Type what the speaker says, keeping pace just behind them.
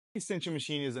Extension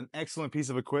machine is an excellent piece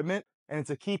of equipment, and it's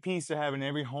a key piece to have in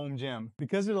every home gym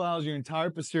because it allows your entire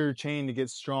posterior chain to get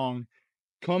strong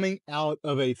coming out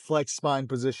of a flex spine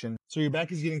position. So your back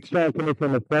is getting strong coming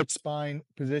from a flex spine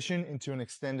position into an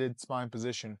extended spine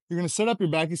position. You're going to set up your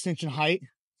back extension height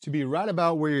to be right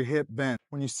about where your hip bent.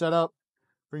 When you set up,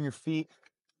 bring your feet,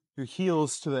 your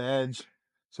heels to the edge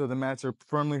so the mats are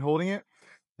firmly holding it,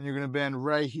 and you're going to bend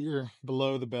right here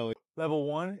below the belly. Level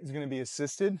 1 is going to be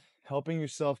assisted, helping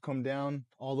yourself come down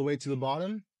all the way to the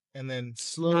bottom and then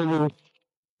slowly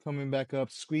coming back up,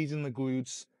 squeezing the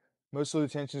glutes. Most of the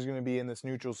tension is going to be in this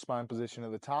neutral spine position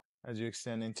at the top as you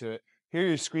extend into it. Here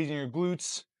you're squeezing your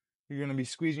glutes, you're going to be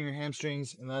squeezing your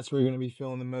hamstrings, and that's where you're going to be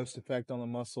feeling the most effect on the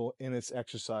muscle in this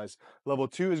exercise. Level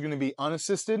 2 is going to be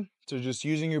unassisted, so just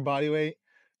using your body weight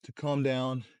to come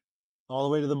down all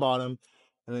the way to the bottom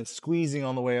and then squeezing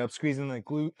on the way up, squeezing the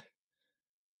glute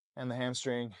and the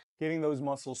hamstring, getting those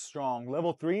muscles strong.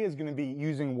 Level 3 is going to be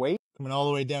using weight, coming all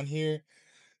the way down here,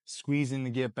 squeezing to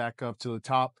get back up to the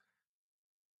top.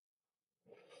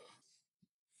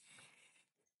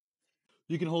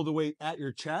 You can hold the weight at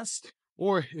your chest,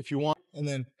 or if you want, and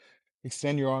then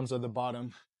extend your arms at the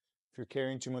bottom. If you're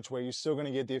carrying too much weight, you're still going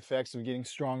to get the effects of getting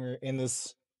stronger in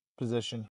this position.